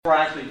Before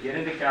I actually get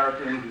into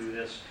character and do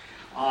this,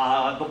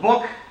 the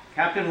book,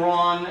 Captain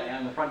Ron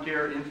and the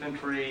Frontier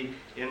Infantry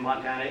in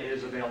Montana,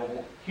 is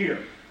available here.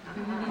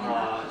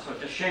 So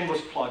it's a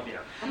shameless plug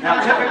there.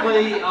 Now,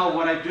 typically,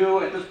 what I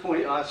do at this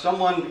point,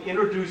 someone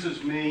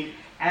introduces me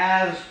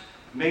as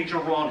Major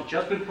Ron. Has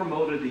just been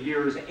promoted. The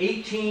year is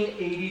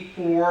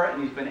 1884,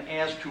 and he's been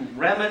asked to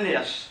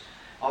reminisce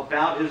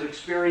about his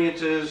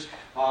experiences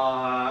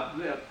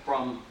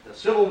from the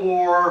Civil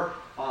War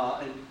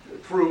and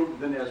through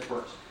the Nez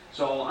Perce.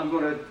 So I'm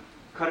going to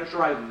cut it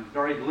short. I have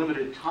very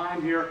limited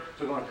time here,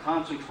 so I'm going to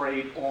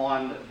concentrate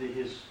on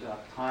his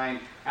time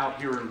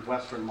out here in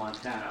western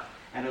Montana.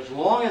 And as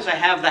long as I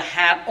have the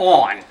hat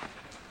on,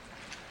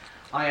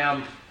 I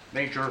am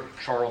Major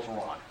Charles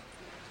Ron.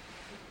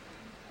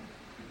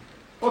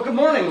 Well, good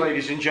morning,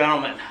 ladies and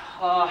gentlemen.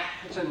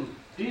 It's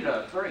indeed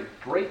a very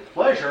great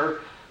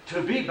pleasure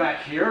to be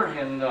back here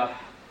in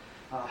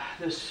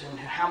in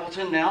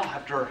Hamilton now.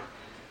 After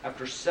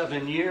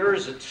 7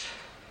 years, it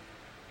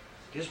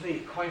gives me,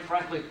 quite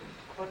frankly,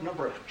 quite a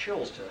number of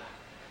chills to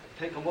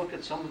take a look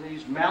at some of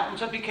these mountains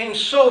that became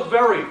so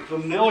very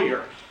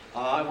familiar,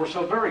 were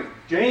so very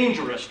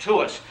dangerous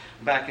to us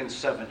back in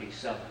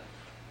 '77.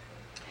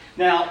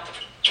 Now,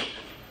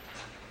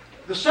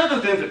 the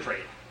 7th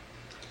Infantry,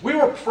 we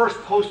were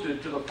first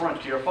posted to the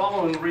frontier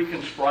following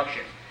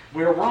Reconstruction.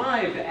 We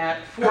arrived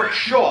at Fort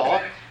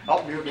Shaw,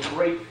 up near the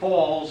Great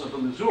Falls of the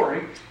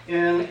Missouri,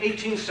 in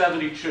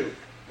 1872.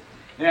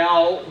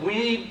 Now,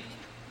 we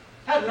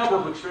had a number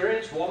of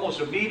experiences.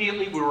 Almost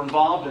immediately, we were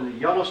involved in the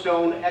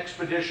Yellowstone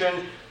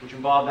expedition, which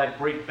involved that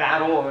great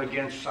battle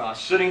against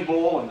Sitting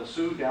Bull and the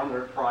Sioux down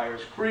there at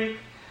Pryor's Creek.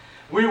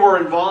 We were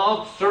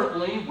involved,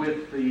 certainly,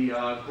 with the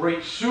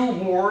Great Sioux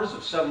Wars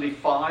of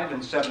 '75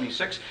 and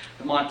 '76,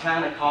 the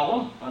Montana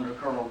Column under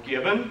Colonel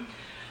Gibbon.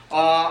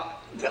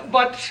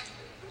 But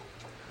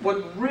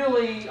what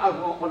really I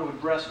want to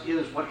address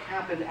is what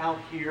happened out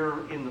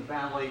here in the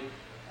valley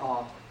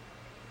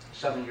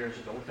 7 years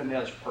ago with the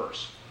Nez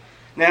Perce.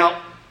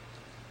 Now,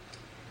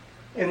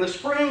 in the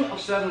spring of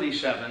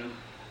 '77,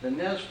 the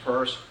Nez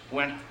Perce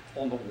went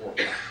on the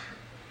warpath.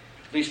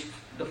 At least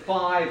the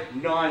 5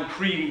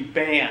 non-treaty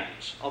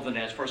bands of the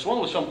Nez Perce,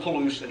 along with some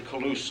Palouse and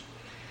Calouse.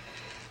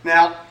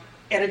 Now,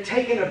 it had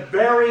taken a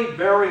very,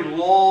 very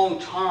long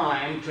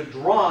time to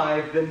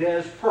drive the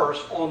Nez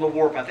Perce on the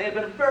warpath. They had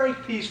been a very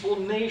peaceful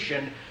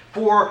nation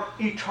for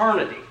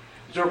eternity. It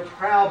was their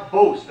proud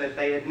boast that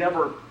they had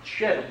never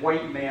shed a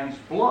white man's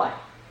blood.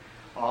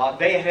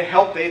 They had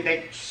helped,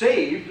 they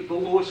saved the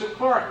Lewis and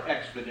Clark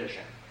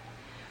expedition.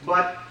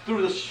 But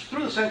through the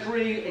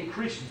century,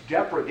 increased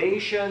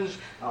depredations,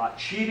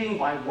 cheating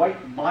by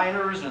white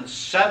miners and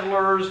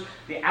settlers,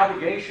 the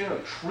abrogation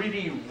of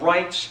treaty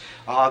rights,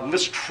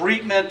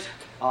 mistreatment,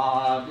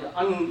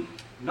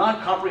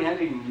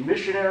 non-comprehending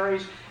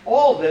missionaries,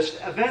 all this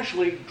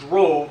eventually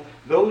drove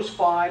those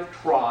 5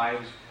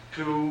 tribes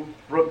to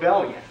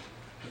rebellion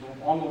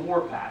on the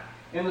warpath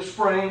in the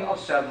spring of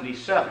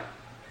 '77.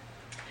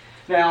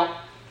 Now,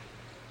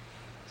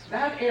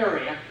 that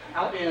area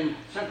out in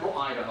central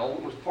Idaho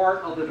was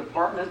part of the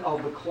Department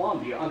of the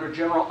Columbia under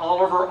General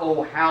Oliver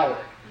O.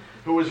 Howard,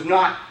 who was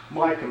not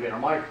my commander.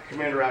 My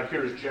commander out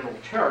here is General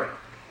Terry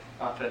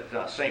up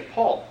at St.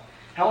 Paul.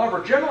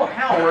 However, General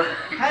Howard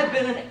had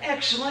been an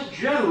excellent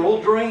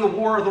general during the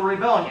War of the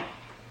Rebellion.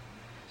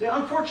 See,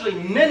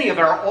 unfortunately, many of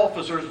our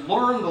officers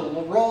learned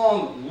the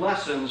wrong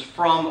lessons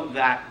from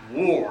that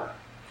war.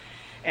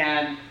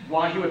 And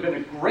while he had been a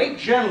great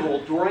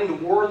general during the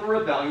War of the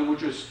Rebellion,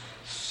 which was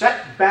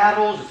set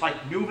battles, it's like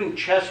moving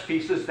chess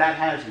pieces, that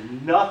has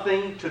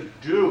nothing to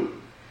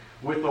do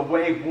with the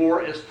way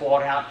war is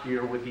fought out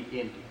here with the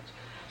Indians.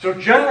 So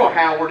General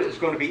Howard is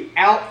going to be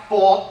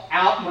outfought,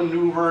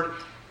 outmaneuvered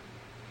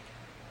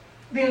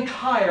the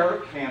entire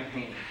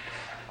campaign.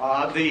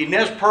 The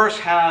Nez Perce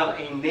have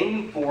a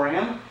name for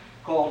him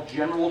called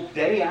General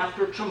Day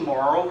After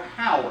Tomorrow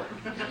Howard,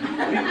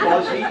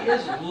 because he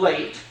is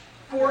late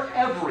for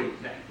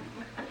everything.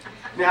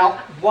 Now,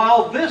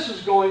 while this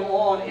is going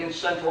on in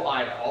central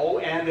Idaho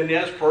and the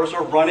Nez Perce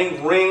are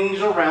running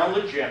rings around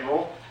the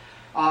general,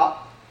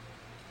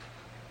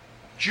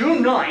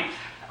 June 9th,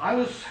 I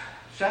was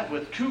sent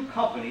with 2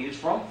 companies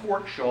from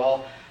Fort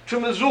Shaw to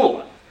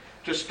Missoula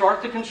to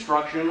start the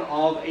construction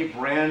of a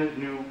brand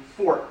new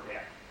fort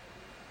there.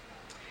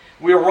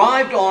 We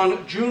arrived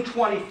on June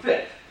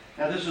 25th.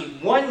 Now, this is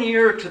 1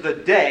 year to the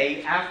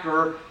day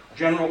after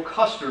General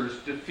Custer's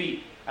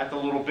defeat at the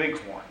Little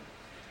Bighorn.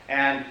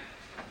 And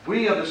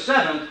we of the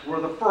 7th were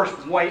the first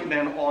white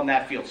men on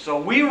that field. So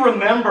we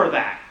remember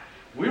that.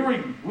 We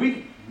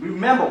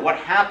remember what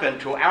happened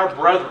to our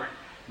brethren.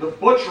 The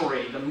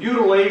butchery, the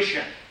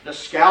mutilation, the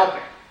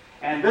scalping.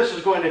 And this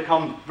is going to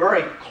come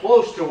very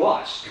close to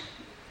us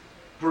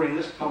during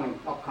this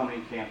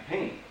upcoming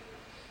campaign.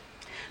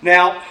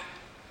 Now,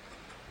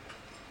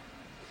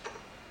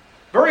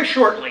 very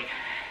shortly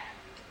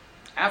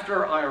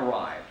after I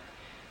arrived,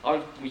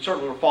 we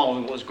certainly were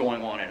following what was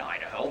going on in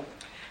Idaho,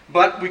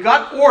 but we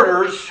got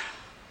orders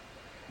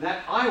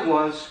that I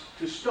was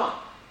to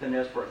stop the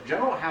Nez Perce.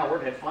 General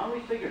Howard had finally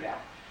figured out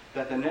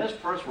that the Nez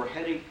Perce were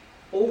heading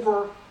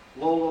over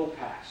Lolo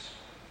Pass.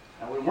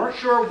 Now, we weren't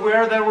sure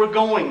where they were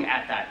going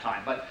at that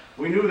time, but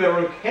we knew they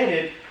were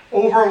headed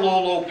over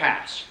Lolo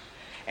Pass.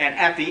 And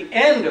at the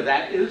end of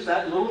that is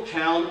that little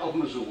town of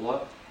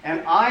Missoula,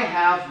 and I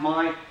have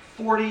my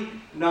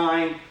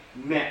 49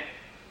 men.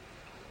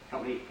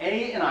 Company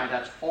A and I,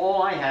 that's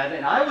all I had,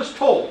 and I was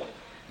told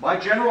by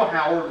General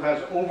Howard, who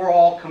has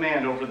overall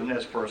command over the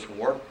Nez Perce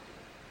War,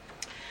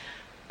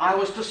 I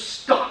was to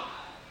stop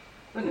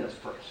the Nez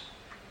Perce.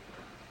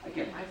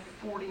 Again, I have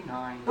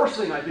 49. First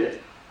thing I did,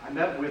 I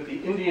met with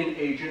the Indian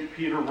agent,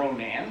 Peter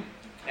Ronan,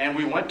 and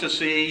we went to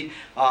see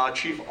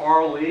Chief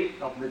Arley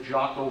up in the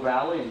Jocko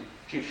Valley and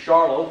Chief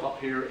Charlo up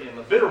here in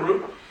the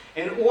Bitterroot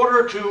in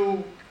order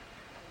to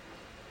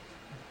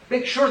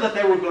make sure that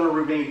they were going to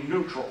remain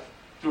neutral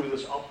through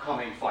this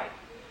upcoming fight.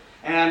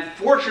 And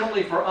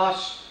fortunately for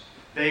us,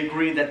 they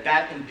agreed that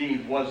that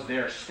indeed was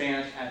their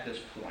stance at this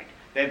point.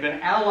 They'd been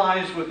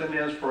allies with the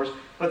Nez Perce,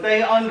 but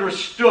they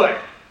understood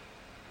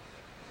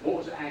what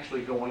was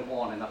actually going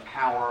on in the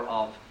power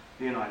of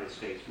the United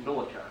States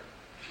military.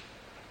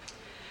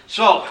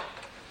 So,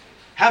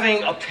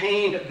 having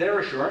obtained their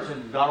assurance,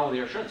 and not only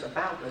their assurance,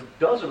 about a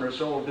dozen or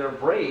so of their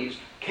braves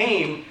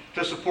came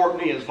to support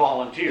me as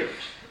volunteers.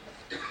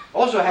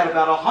 Also had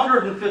about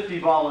 150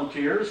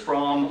 volunteers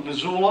from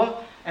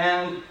Missoula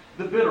and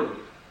the Bitterroot.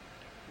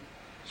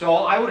 So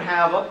I would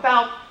have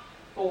about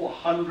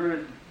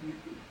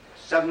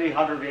 170,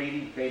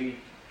 180 maybe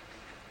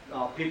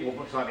people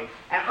beside me.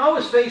 And I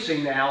was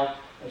facing now,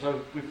 as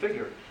we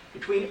figured,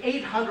 between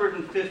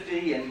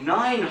 850 and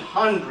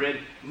 900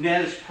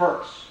 Nez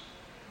Perce.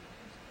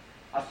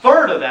 A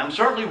third of them,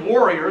 certainly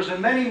warriors,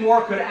 and many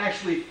more could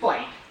actually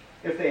fight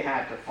if they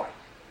had to fight.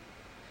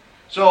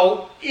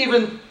 So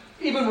even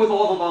with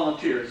all the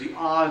volunteers, the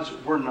odds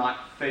were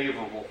not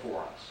favorable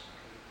for us.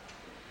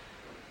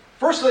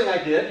 First thing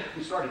I did,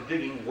 we started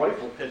digging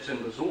rifle pits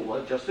in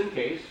Missoula, just in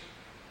case.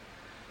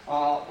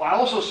 I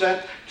also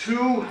sent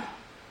two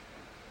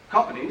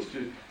companies,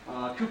 two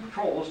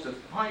patrols, to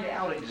find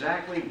out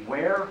exactly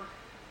where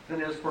the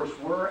Nez Perce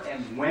were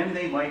and when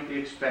they might be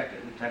expected.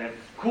 Lieutenant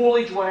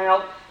Coolidge went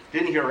out,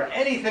 didn't hear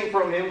anything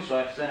from him, so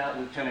I sent out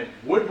Lieutenant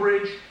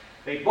Woodbridge.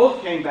 They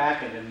both came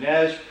back, and the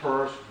Nez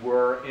Perce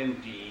were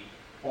indeed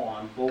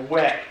on the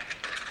way.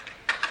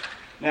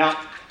 Now,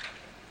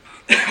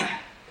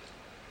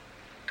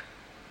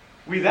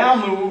 we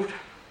now moved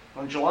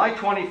on July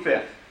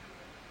 25th.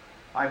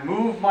 I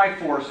moved my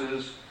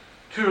forces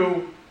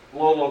to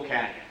Lolo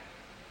Canyon.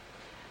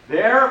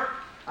 There,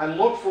 I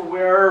looked for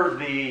where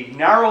the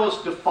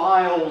narrowest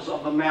defiles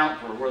of the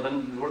mountain were, where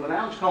the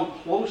mountains come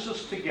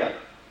closest together.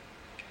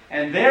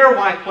 And there,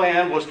 my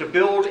plan was to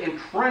build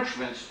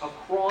entrenchments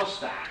across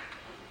that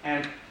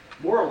and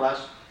more or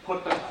less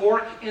put the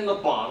cork in the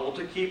bottle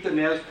to keep the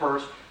Nez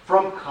Perce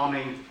from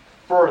coming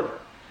further.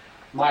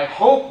 My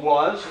hope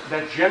was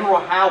that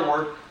General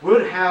Howard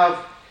would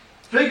have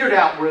figured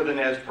out where the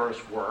Nez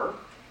Perce were,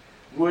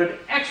 would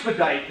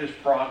expedite his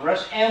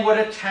progress, and would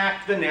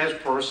attack the Nez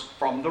Perce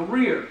from the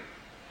rear.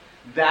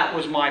 That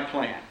was my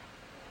plan.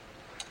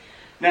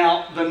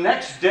 Now, the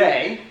next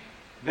day,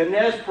 the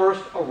Nez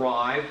Perce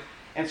arrived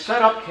and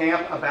set up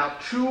camp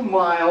about 2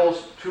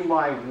 miles to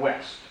my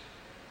west.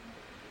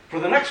 For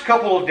the next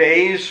couple of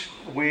days,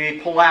 we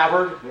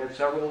palavered. We had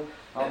several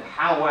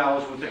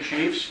powwows with the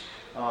chiefs,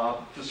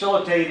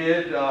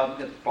 facilitated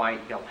by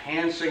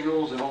hand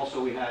signals, and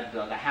also we had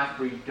the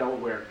half-breed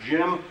Delaware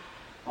Jim,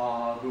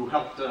 who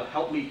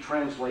helped me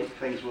translate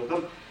things with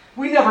them.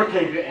 We never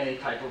came to any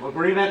type of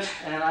agreement,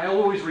 and I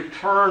always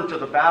returned to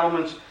the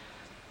battlements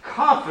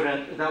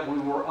confident that we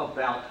were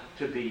about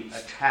to be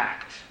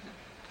attacked.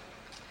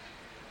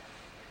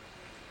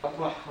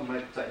 Well, I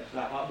might say,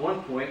 at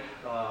one point,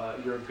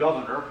 your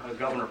governor,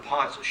 Governor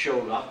Potts,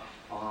 showed up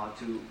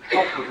to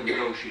help with the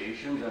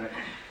negotiations, and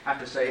I have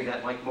to say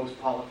that, like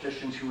most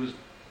politicians, he was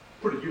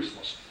pretty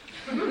useless.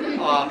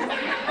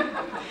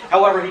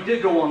 However, he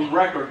did go on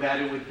record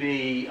that it would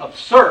be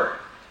absurd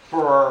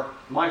for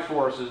my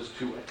forces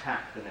to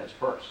attack the Nez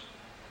Perce.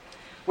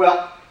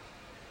 Well,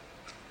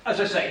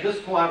 as I say,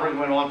 this collaborating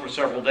went on for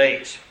several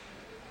days.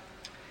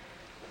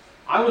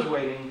 I was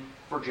waiting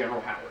for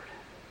General Howard.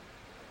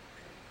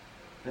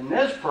 The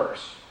Nez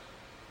Perce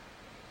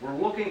were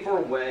looking for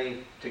a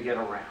way to get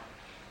around.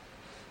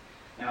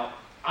 Now,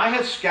 I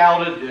had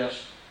scouted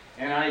this,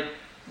 and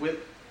with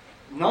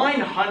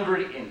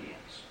 900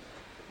 Indians,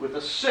 with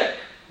the sick,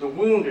 the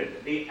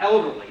wounded, the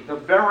elderly, the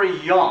very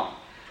young,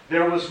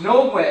 there was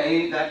no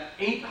way that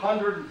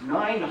 800,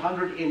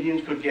 900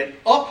 Indians could get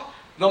up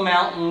the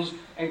mountains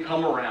and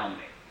come around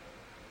me.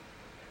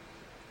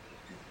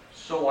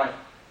 So I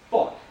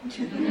thought.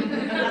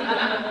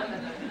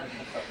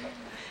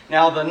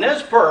 Now, the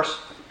Nez Perce,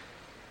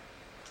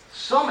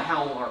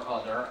 somehow or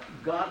other,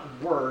 got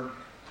word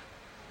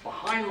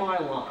behind my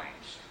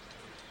lines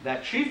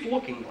that Chief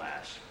Looking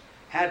Glass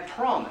had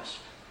promised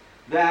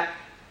that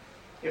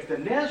if the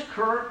Nez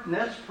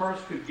Perce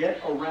could get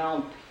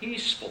around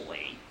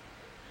peacefully,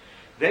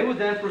 they would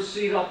then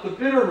proceed up the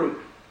Bitterroot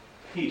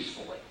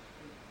peacefully.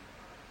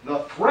 The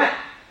threat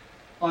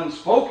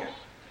unspoken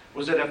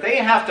was that if they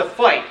have to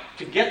fight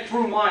to get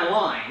through my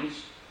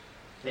lines,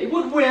 they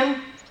would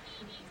win.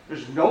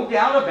 There's no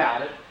doubt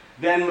about it.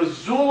 Then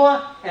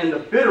Missoula and the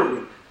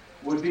Bitterroot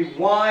would be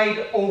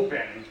wide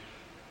open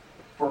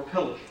for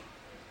pillaging.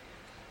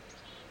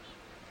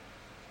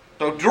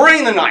 So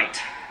during the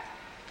night,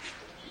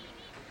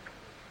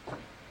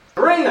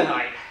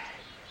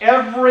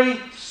 every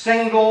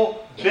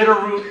single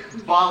Bitterroot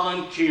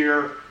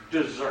volunteer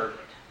deserted.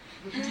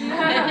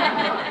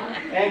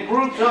 And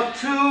groups of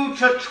 2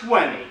 to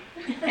 20,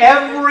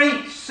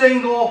 every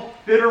single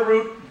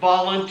Bitterroot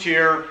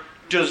volunteer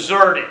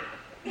deserted.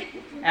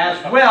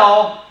 As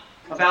well,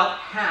 about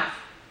half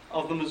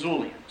of the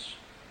Missoulians,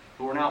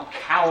 who are now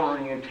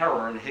cowering in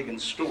terror in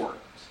Higgins' store.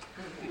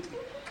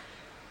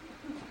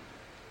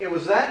 It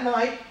was that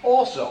night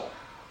also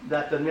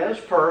that the Nez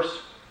Perce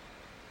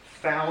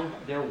found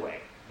their way.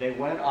 They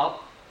went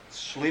up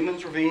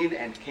Sleeman's Ravine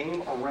and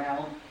came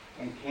around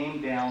and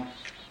came down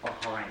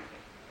behind me.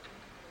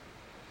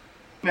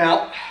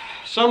 Now,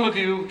 some of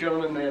you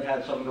gentlemen may have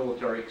had some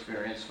military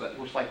experience, but it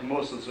looks like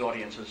most of this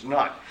audience has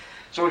not.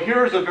 So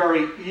here's a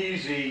very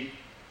easy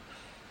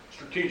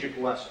strategic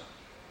lesson.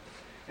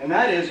 And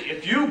that is,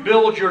 if you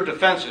build your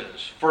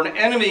defenses for an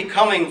enemy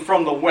coming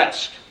from the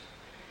west,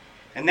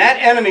 and that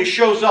enemy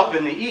shows up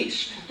in the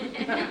east,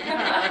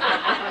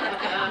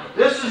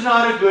 this is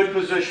not a good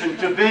position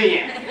to be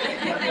in.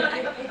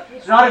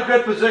 It's not a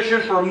good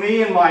position for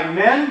me and my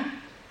men.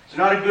 It's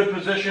not a good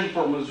position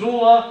for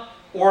Missoula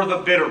or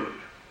the Bitterroot.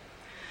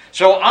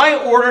 So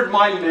I ordered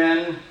my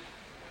men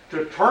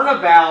to turn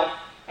about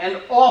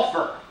and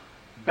offer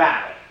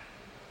battle.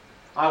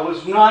 I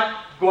was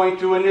not going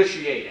to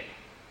initiate it.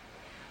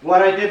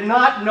 What I did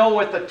not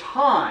know at the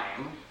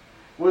time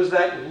was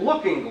that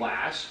Looking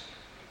Glass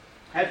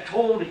had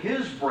told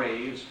his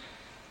braves,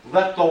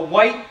 let the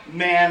white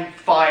man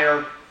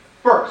fire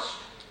first.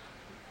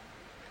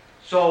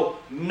 So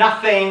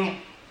nothing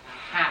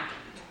happened.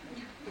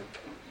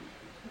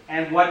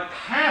 And what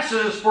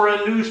passes for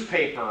a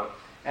newspaper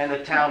in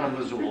the town of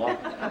Missoula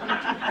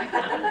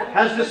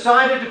has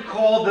decided to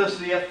call this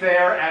the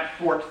affair at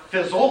Fort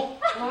Fizzle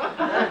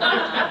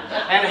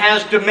and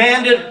has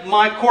demanded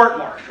my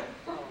court-martial.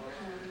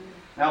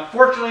 Now,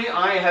 fortunately,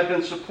 I have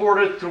been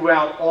supported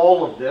throughout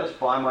all of this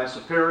by my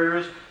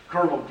superiors,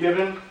 Colonel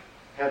Gibbon,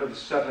 head of the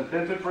 7th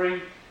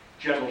Infantry,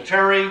 General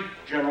Terry,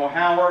 General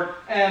Howard,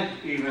 and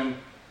even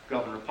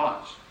Governor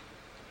Paz.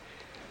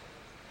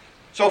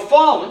 So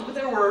following,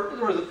 there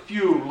were a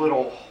few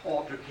little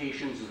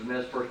altercations as the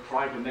Nez Perce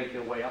tried to make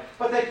their way up,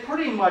 but they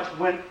pretty much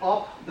went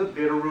up the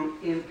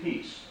Bitterroot in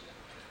peace,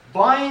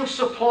 buying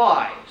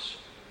supplies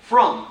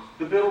from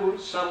the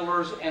Bitterroot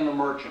settlers and the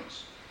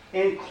merchants,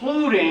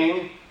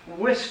 including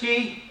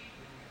whiskey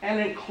and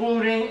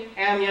including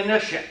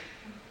ammunition.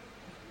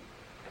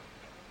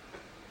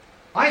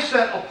 I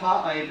sent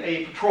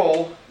a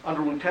patrol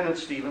under Lieutenant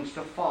Stevens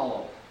to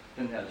follow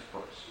the Nez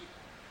Perce.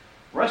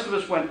 The rest of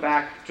us went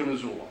back to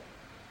Missoula.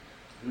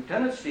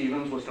 Lieutenant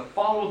Stevens was to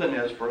follow the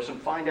Nez Perce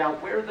and find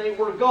out where they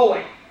were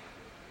going.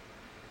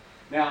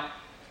 Now,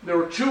 there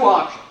were two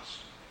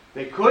options.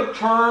 They could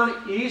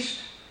turn east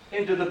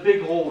into the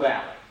Big Hole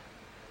Valley,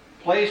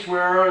 a place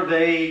where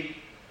they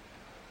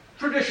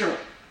traditionally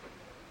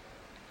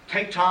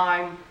take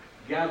time,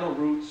 gather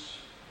roots,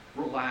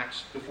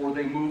 relax before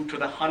they move to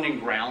the hunting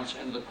grounds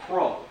and the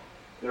Crow,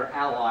 their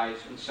allies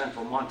in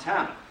central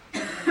Montana.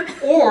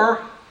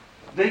 Or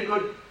they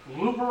could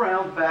loop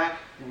around back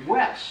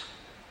west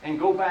and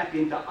go back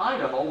into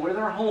Idaho where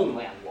their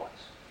homeland was.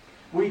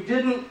 We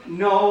didn't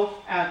know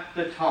at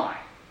the time.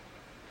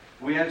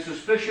 We had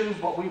suspicions,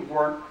 but we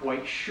weren't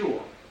quite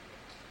sure.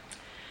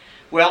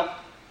 Well,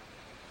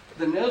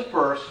 the Nez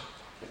Perce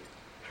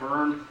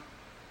turned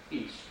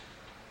east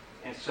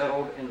and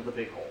settled into the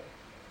Big Hole.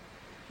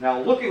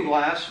 Now, Looking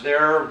Glass,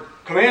 their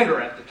commander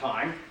at the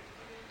time,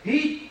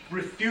 he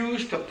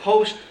refused to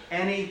post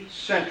any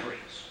sentries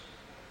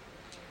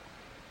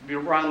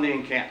around the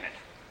encampment.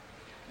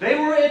 They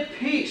were at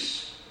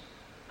peace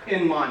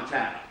in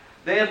Montana.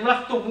 They had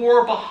left the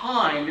war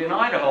behind in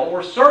Idaho,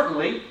 or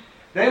certainly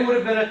they would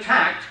have been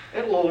attacked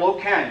at Lolo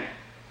Canyon.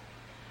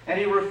 And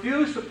he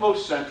refused to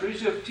post sentries.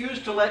 He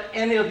refused to let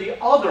any of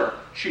the other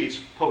chiefs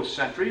post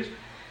sentries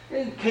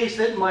in case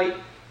it might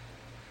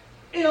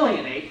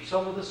alienate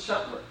some of the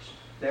settlers.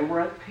 They were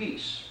at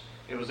peace.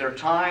 It was their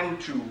time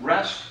to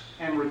rest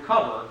and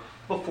recover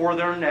before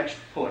their next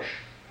push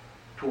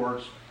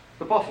towards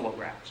the buffalo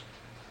grounds.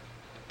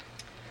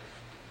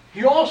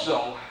 He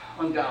also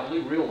undoubtedly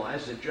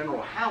realized that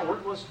General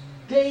Howard was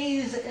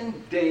days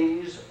and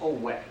days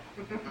away,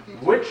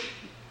 which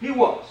he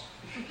was.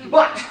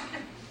 But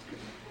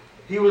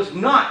he was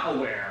not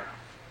aware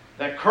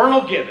that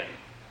Colonel Gibbon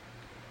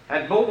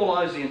had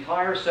mobilized the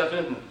entire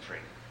 7th Infantry.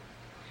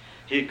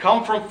 He had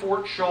come from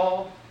Fort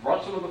Shaw,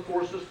 brought some of the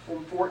forces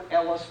from Fort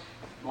Ellis.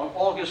 On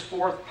August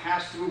 4th,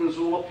 passed through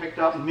Missoula, picked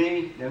up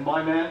me and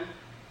my men,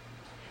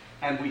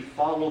 and we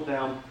followed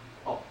them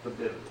up the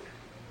Bitterroot.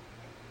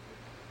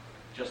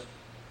 Just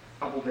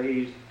a couple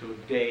days to a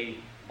day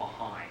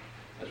behind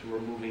as we were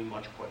moving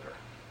much quicker.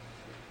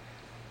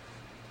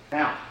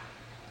 Now,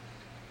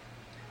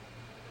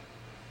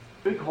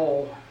 Big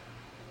Hole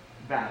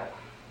battle.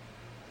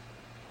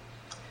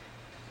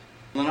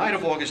 On the night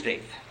of August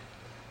 8th,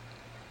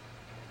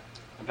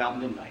 about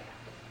midnight,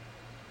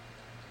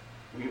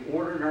 we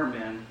ordered our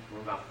men,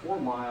 we're about 4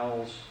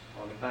 miles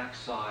on the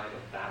backside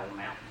of Battle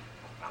Mountain.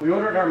 We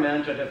ordered our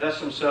men to divest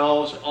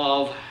themselves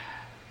of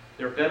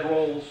their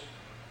bedrolls,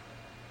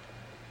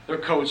 their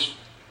coats,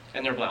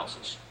 and their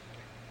blouses.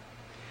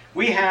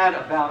 We had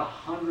about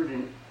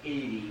 180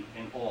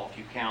 in all, if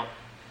you count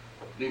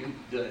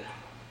the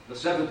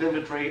 7th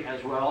Infantry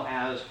as well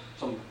as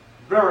some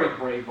very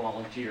brave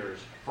volunteers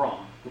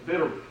from the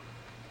Bitterroot.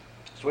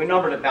 So we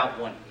numbered about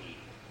 180.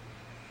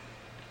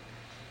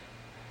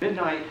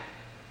 Midnight,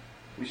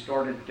 we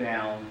started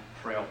down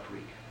Trail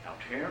Creek. Now,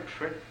 Trail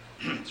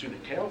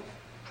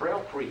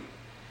Creek,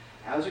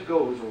 as it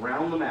goes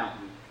around the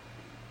mountain,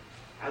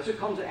 as it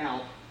comes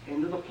out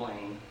into the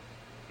plain,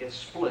 it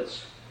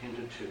splits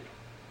into two.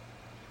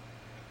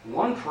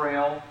 One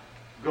trail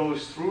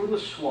goes through the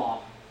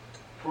swamp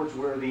towards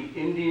where the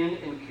Indian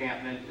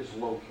encampment is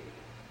located.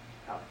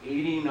 About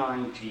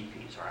 89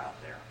 teepees are out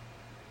there.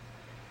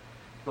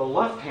 The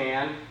left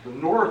hand, the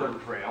northern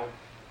trail,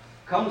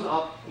 comes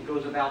up and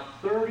goes about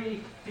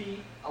 30 feet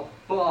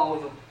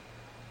above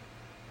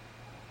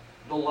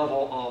the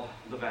level of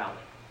the valley,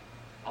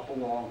 up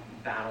along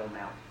Battle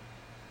Mountain.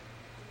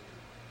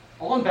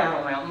 On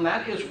Battle Mountain,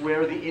 that is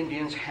where the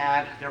Indians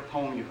had their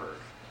pony herd.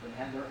 They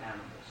had their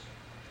animals.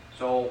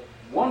 So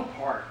one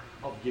part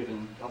of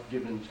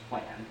Gibbon's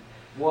plan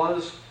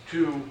was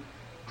to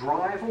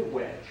drive a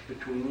wedge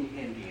between the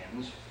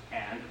Indians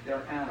and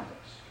their animals.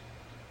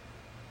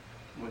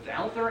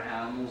 Without their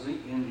animals, the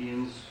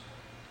Indians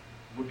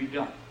would be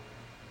done.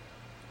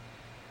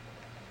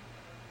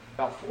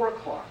 About 4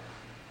 o'clock,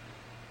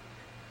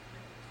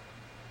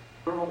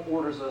 Colonel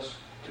orders us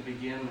to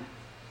begin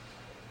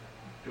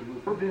to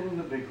move in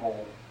the Big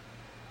Hole.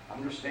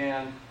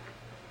 Understand,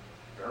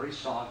 very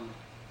sodden,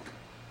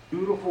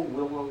 beautiful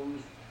willows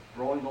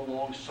growing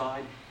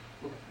alongside.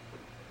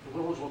 The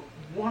willows look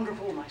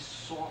wonderful, nice,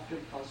 soft and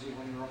fuzzy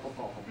when you're up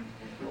above them.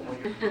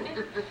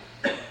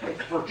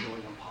 It's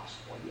virtually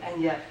impossible.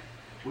 And yet,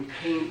 we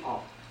came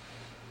up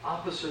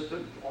on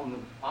the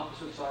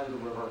opposite side of the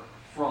river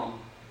from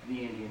the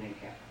Indian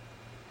encampment.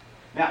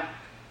 Now,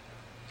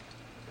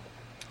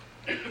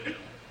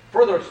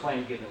 further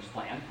explaining Gibbon's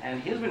plan,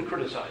 and he has been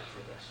criticized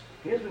for this.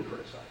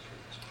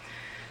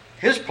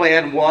 His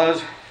plan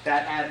was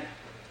that at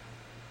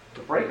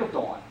the break of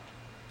dawn,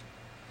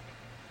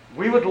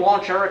 we would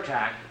launch our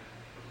attack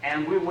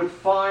and we would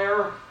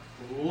fire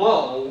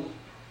low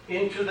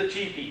into the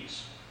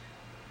teepees.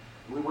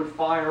 We would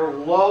fire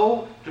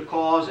low to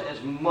cause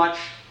as much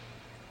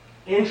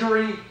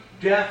injury,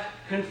 death,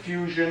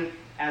 confusion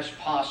as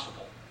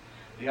possible.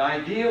 The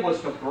idea was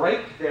to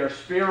break their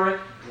spirit,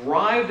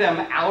 drive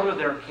them out of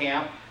their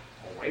camp,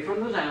 away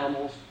from those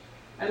animals,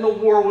 and the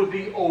war would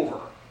be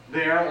over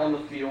there on the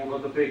field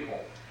of the Big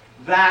Hole.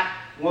 That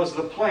was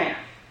the plan.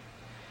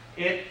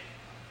 It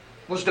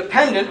was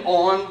dependent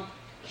on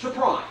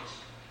surprise.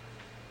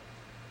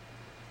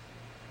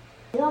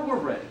 Before we're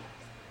ready,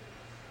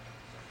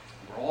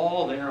 we're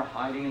all there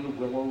hiding in the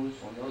willows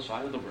on the other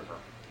side of the river.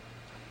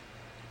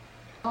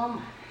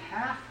 Some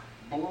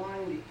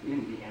half-blind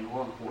Indian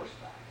on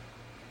horseback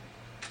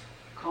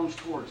comes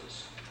towards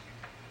us.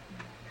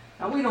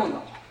 Now, we don't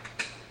know.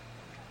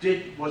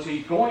 Was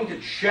he going to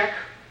check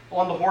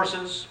on the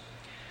horses?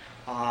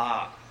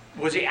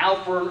 Was he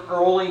out for an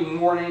early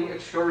morning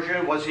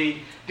excursion?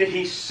 Did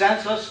he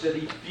sense us? Did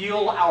he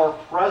feel our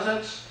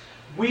presence?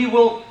 We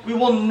will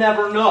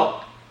never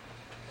know.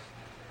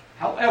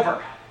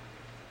 However,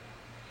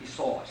 he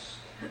saw us,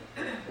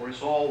 or he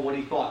saw what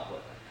he thought was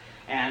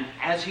it. And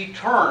as he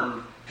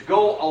turned to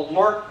go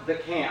alert the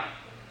camp,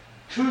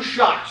 2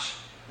 shots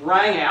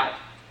rang out,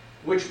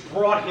 which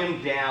brought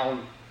him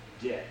down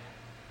dead.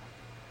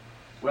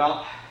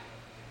 Well,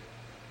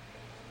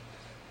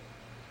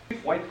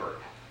 Chief Whitebird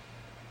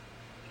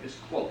is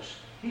close.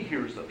 He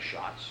hears those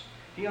shots.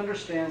 He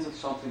understands that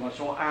something was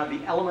so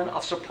the element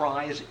of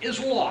surprise is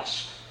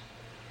lost.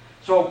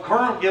 So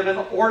Colonel Gibbon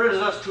orders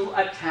us to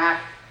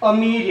attack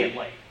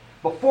immediately,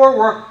 before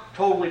we're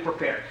totally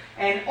prepared.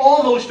 And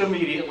almost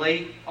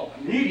immediately,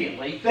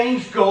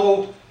 things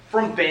go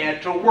from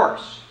bad to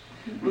worse.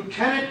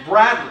 Lieutenant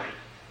Bradley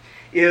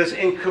is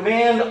in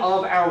command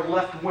of our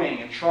left wing,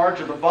 in charge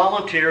of the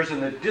volunteers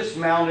and the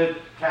dismounted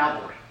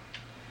cavalry.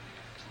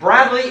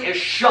 Bradley is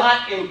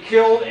shot and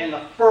killed in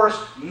the first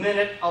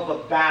minute of the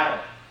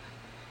battle.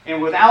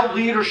 And without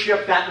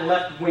leadership, that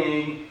left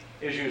wing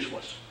is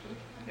useless.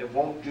 It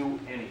won't do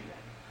anything.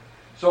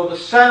 So the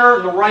center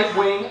and the right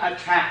wing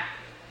attack.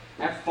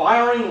 And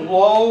firing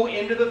low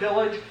into the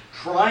village,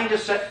 trying to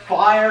set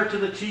fire to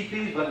the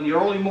teepees, but in the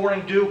early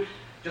morning dew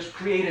just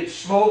created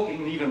smoke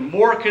and even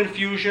more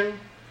confusion.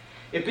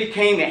 It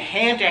became a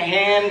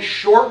hand-to-hand,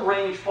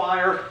 short-range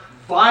fire,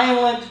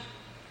 violent,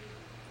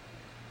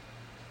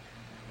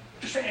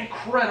 just an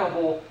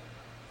incredible,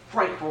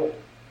 frightful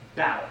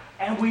battle.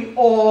 And we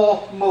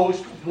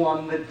almost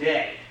won the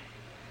day.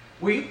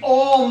 We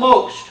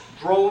almost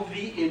drove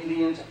the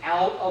Indians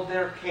out of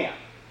their camp.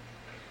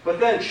 But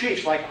then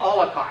chiefs like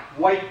Ellicott,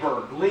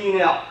 Whitebird,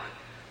 Lean Elk,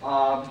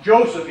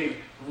 Josephine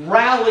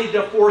rallied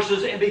their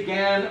forces and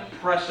began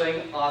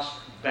pressing us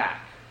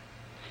back.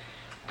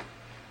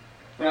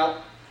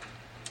 Now,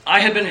 I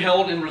had been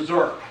held in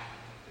reserve,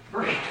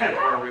 very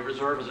temporary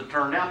reserve as it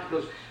turned out,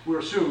 because we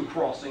were soon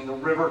crossing the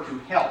river to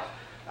help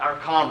our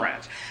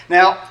comrades.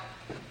 Now,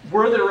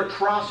 were there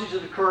atrocities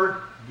that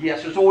occurred?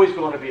 Yes, there's always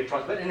going to be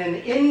atrocities. But in an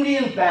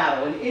Indian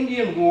battle, an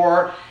Indian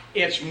war,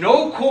 it's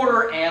no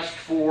quarter asked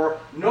for,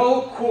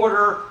 no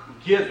quarter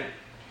given.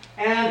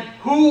 And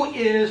who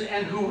is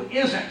and who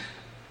isn't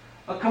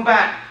a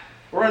combatant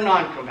or a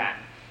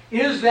non-combatant?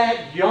 Is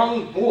that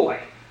young boy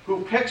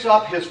who picks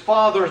up his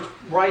father's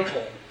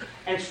rifle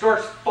and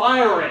starts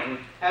firing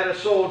at a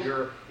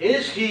soldier,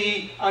 is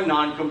he a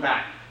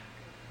non-combatant?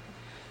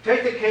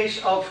 Take the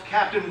case of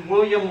Captain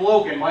William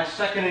Logan, my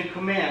second in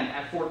command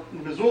at Fort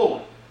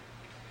Missoula.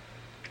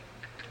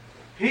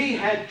 He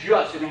had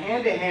just, in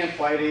hand-to-hand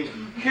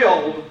fighting,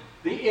 killed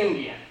the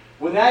Indian.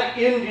 When that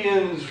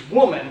Indian's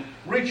woman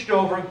reached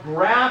over,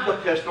 grabbed the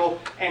pistol,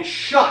 and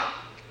shot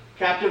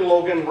Captain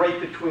Logan right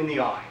between the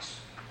eyes.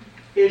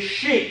 Is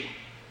she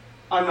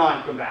a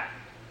non-combatant?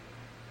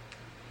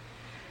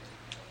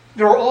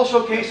 There are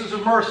also cases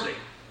of mercy.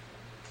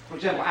 For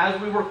example,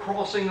 as we were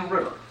crossing the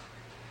river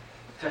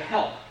to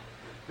help,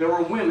 there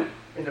were women,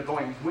 and they're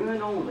going,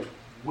 women only,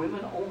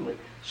 women only.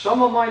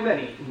 Some of my men,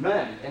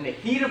 in the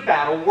heat of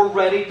battle, were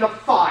ready to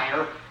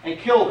fire and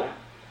kill them.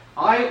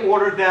 I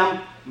ordered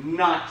them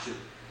not to.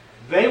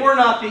 They were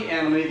not the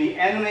enemy. The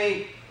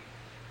enemy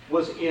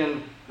was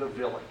in the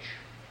village.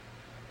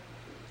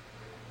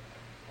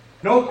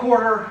 No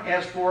quarter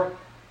asked for,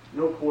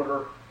 no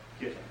quarter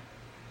given.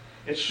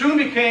 It soon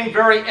became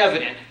very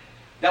evident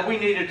that we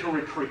needed to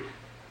retreat.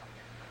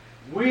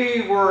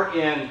 We were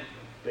in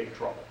big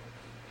trouble.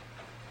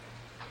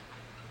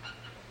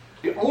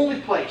 The only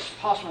place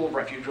possible of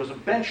refuge was a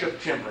bench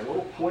of timber, a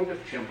little point of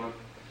timber,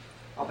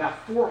 about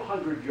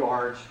 400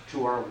 yards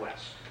to our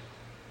west.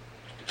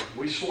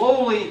 We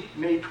slowly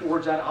made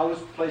towards that. I was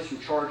placed in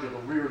charge of the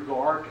rear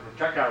guard to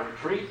protect our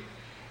retreat.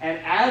 And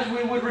as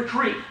we would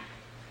retreat,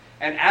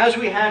 and as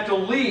we had to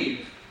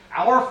leave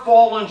our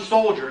fallen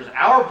soldiers,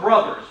 our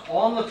brothers,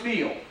 on the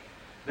field,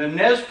 the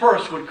Nez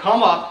Perce would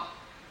come up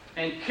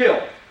and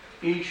kill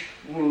each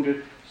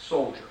wounded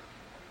soldier.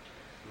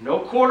 No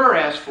quarter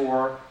asked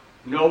for,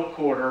 no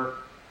quarter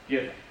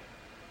given.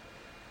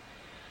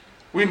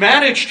 We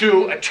managed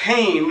to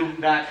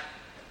attain that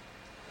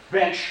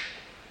bench,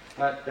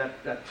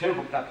 that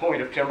timber, that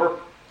point of timber,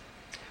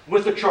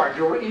 with the charge.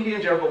 There were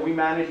Indians there, but we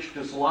managed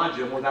to dislodge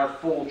them with our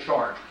full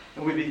charge.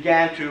 And we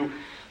began to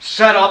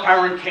set up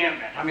our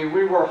encampment. I mean,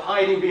 we were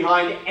hiding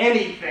behind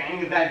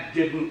anything that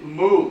didn't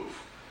move.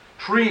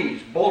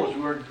 Trees, boulders.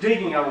 We were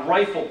digging our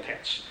rifle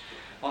pits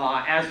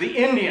as the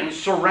Indians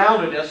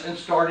surrounded us and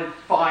started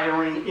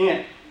firing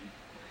in.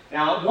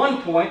 Now, at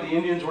one point, the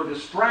Indians were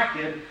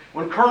distracted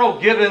when Colonel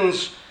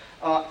Gibbons'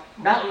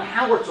 mountain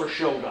howitzer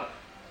showed up.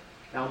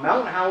 Now,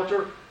 mountain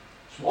howitzer,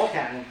 small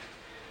cannon.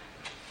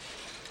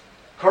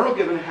 Colonel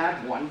Gibbons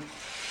had one.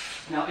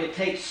 Now, it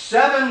takes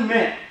 7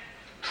 men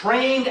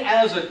trained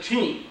as a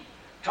team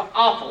to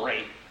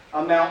operate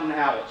a mountain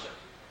howitzer.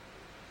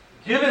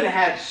 Gibbon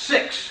had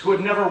 6 who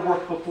had never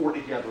worked before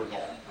together at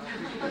all.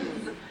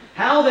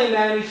 How they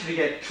managed to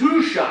get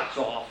 2 shots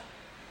off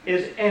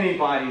is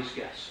anybody's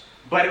guess.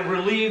 But it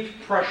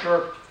relieved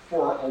pressure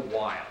for a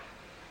while.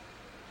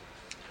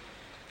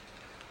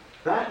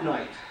 That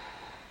night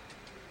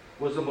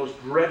was the most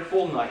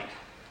dreadful night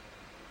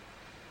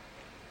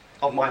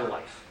of my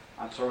life.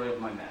 I'm sorry,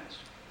 of my men's.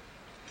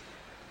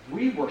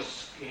 We were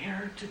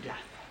scared to death.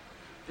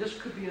 This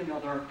could be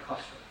another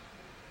Custer.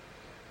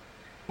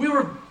 We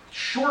were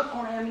short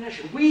on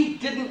ammunition. We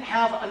didn't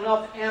have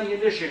enough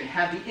ammunition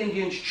had the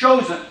Indians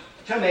chosen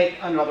to make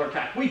another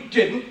attack. We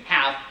didn't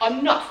have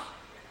enough.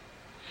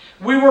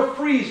 We were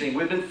freezing.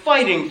 We'd been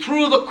fighting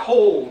through the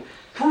cold,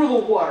 through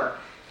the water.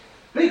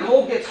 Big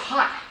Hole gets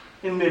hot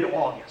in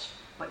mid-August,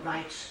 but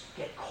nights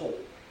get cold.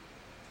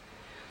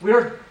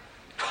 We're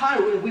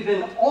tired. We've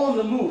been on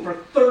the move for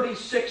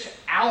 36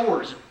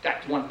 hours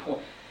at one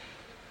point.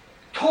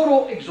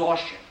 Total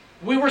exhaustion.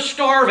 We were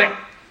starving.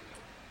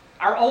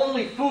 Our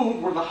only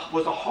food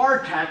was a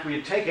hardtack we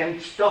had taken,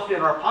 stuffed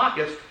in our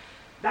pockets.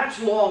 That's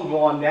long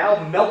gone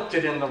now,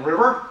 melted in the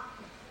river.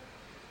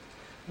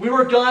 We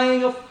were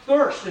dying of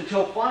thirst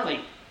until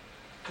finally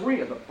 3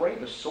 of the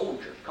bravest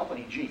soldiers,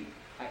 Company G,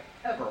 I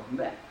ever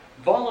met,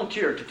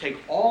 volunteered to take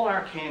all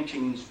our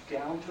canteens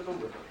down to the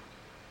river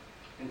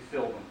and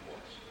fill them for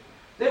us.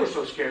 They were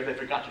so scared they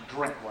forgot to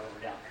drink while they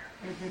were down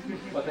there.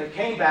 But they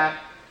came back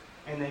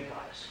and they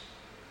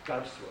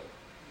got us through it.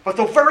 But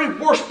the very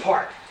worst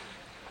part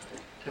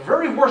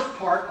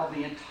of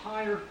the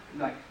entire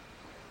night,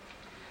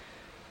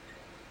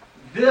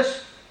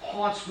 this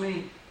haunts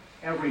me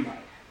every night.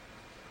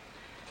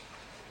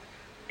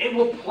 It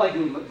will plague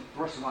me the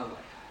rest of my life.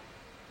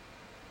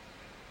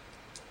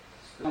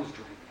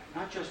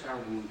 Not just our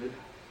wounded,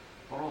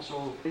 but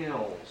also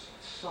ills,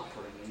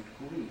 suffering, and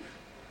grief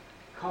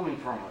coming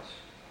from us,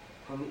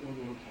 from the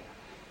Indian camp.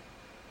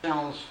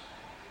 Sounds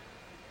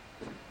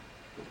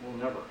will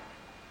never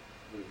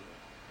leave.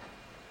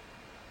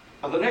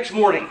 The next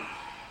morning,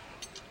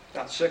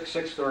 about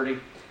 6:30,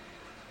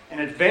 an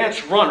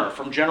advance runner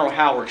from General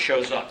Howard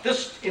shows up.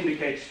 This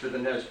indicates to the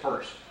Nez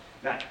Perce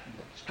that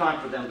it's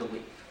time for them to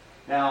leave.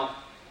 Now,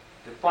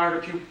 they fired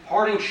a few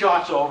parting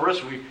shots over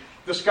us. We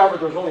discovered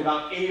there was only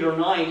about 8 or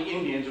 9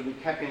 Indians, and we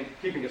kept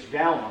keeping us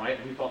down on it.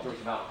 We thought there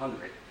was about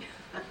 100.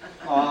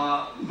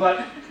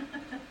 But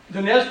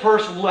the Nez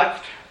Perce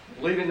left,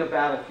 leaving the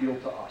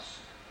battlefield to us.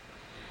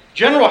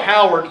 General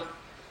Howard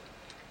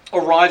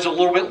arrives a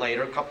little bit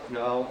later,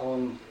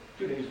 2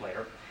 days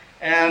later,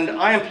 and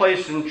I am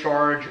placed in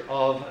charge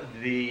of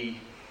the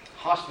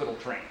hospital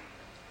train.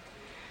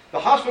 The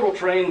hospital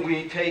train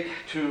we take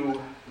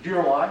to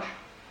Deer Lodge,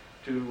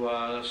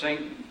 to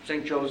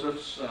St.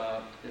 Joseph's.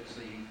 It's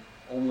the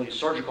only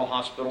surgical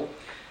hospital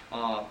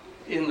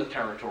in the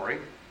territory.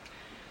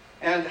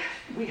 And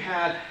we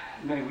had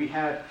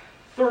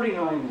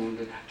 39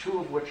 wounded, 2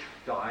 of which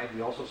died.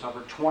 We also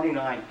suffered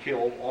 29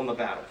 killed on the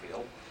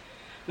battlefield.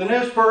 The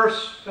Nez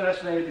Perce been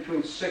estimated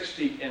between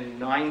 60 and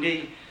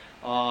 90,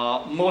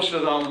 most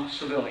of them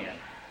civilian,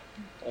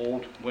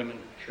 old women,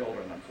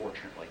 children,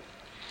 unfortunately.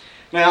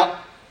 Now,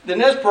 the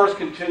Nez Perce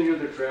continued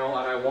the trail,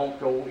 and I won't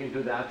go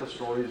into that. The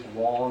story is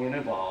long and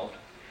involved.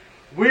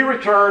 We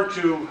returned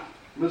to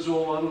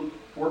Missoula and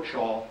Fort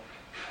Shaw.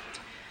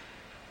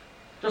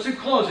 Just in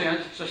closing,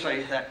 to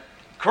say that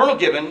Colonel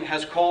Gibbon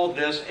has called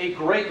this a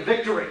great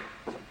victory.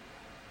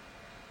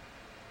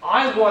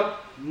 I want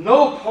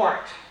no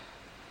part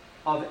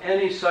of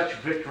any such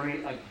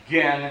victory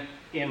again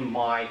in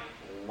my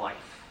life.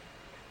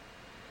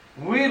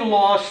 We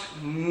lost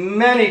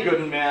many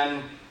good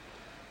men,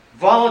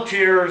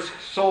 volunteers,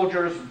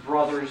 soldiers,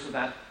 brothers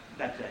that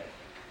day.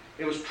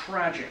 It was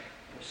tragic.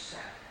 It was sad.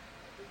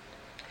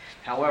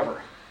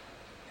 However,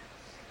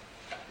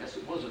 yes,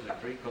 it was a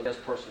victory because the Nez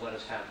Perce let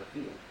us have the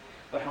field.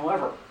 But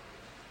however,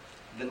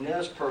 the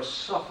Nez Perce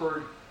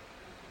suffered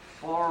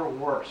far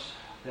worse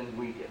than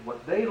we did.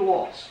 What they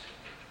lost,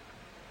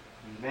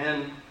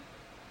 men,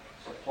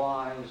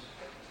 supplies,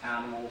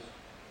 animals,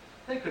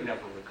 they could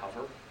never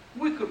recover.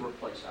 We could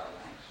replace our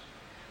ranks.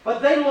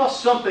 But they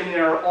lost something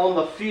there on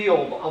the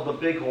field of the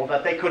Big Hole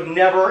that they could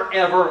never,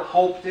 ever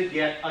hope to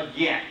get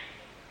again.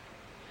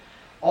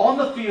 On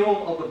the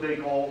field of the Big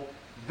Hole,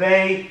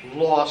 they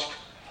lost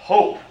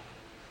hope.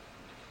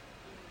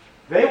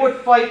 They would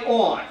fight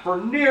on for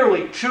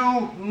nearly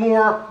 2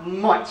 more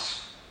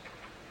months.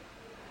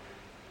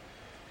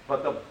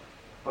 But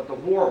the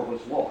war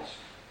was lost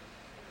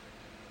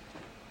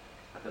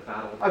at the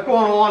battle. I've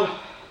gone on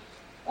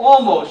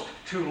almost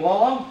too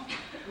long.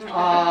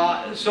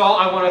 So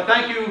I want to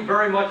thank you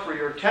very much for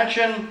your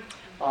attention.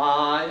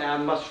 I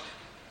must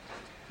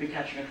be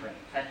catching a train.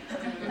 Thank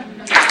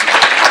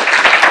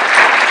you.